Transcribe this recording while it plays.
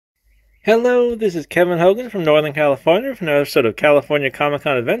Hello, this is Kevin Hogan from Northern California for another episode of California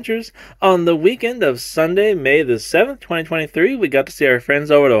Comic-Con Adventures. On the weekend of Sunday, May the 7th, 2023, we got to see our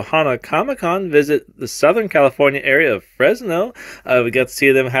friends over at OhanaCon visit the Southern California area of Fresno. We got to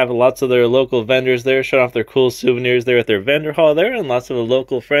see them have lots of their local vendors there, showing off their cool souvenirs there at their vendor hall there, and lots of the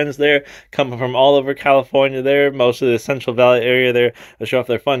local friends there coming from all over California there, mostly the Central Valley area there, to show off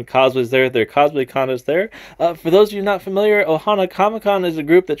their fun cosplays there at their cosplay contests there. For those of you not familiar, Ohana Comic-Con is a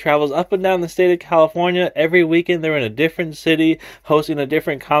group that travels up and down the state of California. Every weekend they're in a different city, hosting a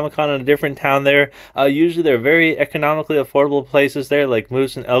different Comic-Con in a different town there. Usually they're very economically affordable places there, like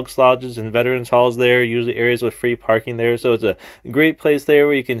Moose and Elks Lodges and Veterans Halls there, usually areas with free parking there. So it's a great place there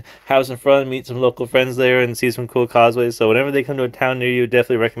where you can have some fun, meet some local friends there, and see some cool cosplays. So whenever they come to a town near you,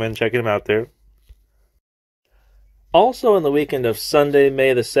 definitely recommend checking them out there. Also on the weekend of Sunday,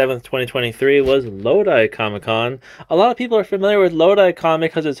 May the 7th, 2023, was Lodi Comic-Con. A lot of people are familiar with LodiCon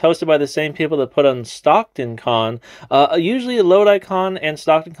because it's hosted by the same people that put on StocktonCon. Usually LodiCon and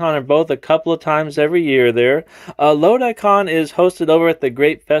StocktonCon are both a couple of times every year there. LodiCon is hosted over at the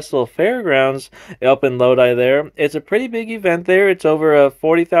Great Festival Fairgrounds up in Lodi there. It's a pretty big event there. It's over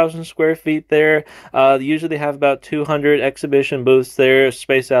 40,000 square feet there. Usually they have about 200 exhibition booths there,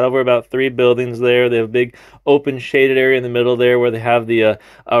 spaced out over about 3 buildings there. They have a big open shaded area in the middle there where they have the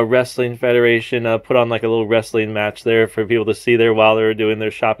wrestling federation put on like a little wrestling match there for people to see there while they're doing their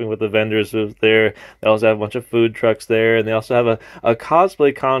shopping with the vendors there. They also have a bunch of food trucks there, and they also have a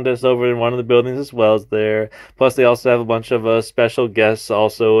cosplay contest over in one of the buildings as well as there. Plus they also have a bunch of special guests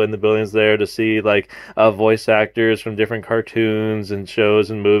also in the buildings there to see like voice actors from different cartoons and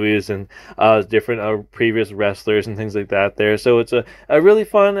shows and movies and different previous wrestlers and things like that there. So it's a really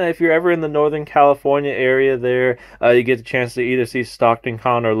fun, if you're ever in the Northern California area there, you get a chance to either see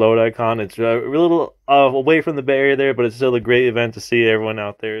StocktonCon or LodiCon. It's a little away from the Bay Area there, but it's still a great event to see everyone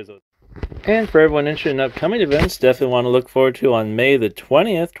out there. And for everyone interested in upcoming events, definitely want to look forward to on May the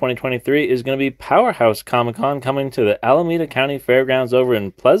 20th, 2023, is going to be Powerhouse Comic-Con coming to the Alameda County Fairgrounds over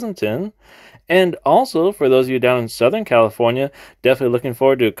in Pleasanton. And also, for those of you down in Southern California, definitely looking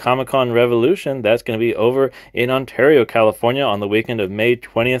forward to Comic-Con Revolution. That's going to be over in Ontario, California on the weekend of May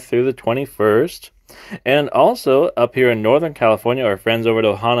 20th through the 21st. And also, up here in Northern California, our friends over at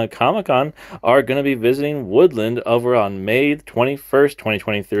Ohana Comic-Con are going to be visiting Woodland over on May 21st,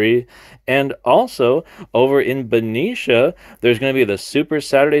 2023. And also, over in Benicia, there's going to be the Super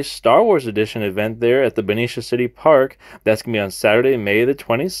Saturday Star Wars Edition event there at the Benicia City Park. That's going to be on Saturday, May the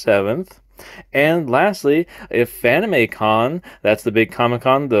 27th. And lastly, if FanimeCon, that's the big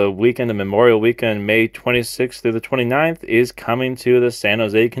Comic-Con, the weekend of Memorial Weekend, May 26th through the 29th, is coming to the San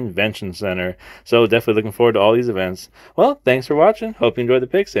Jose Convention Center. So definitely looking forward to all these events. Well, thanks for watching. Hope you enjoyed the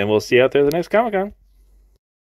pics, and we'll see you out there at the next Comic-Con.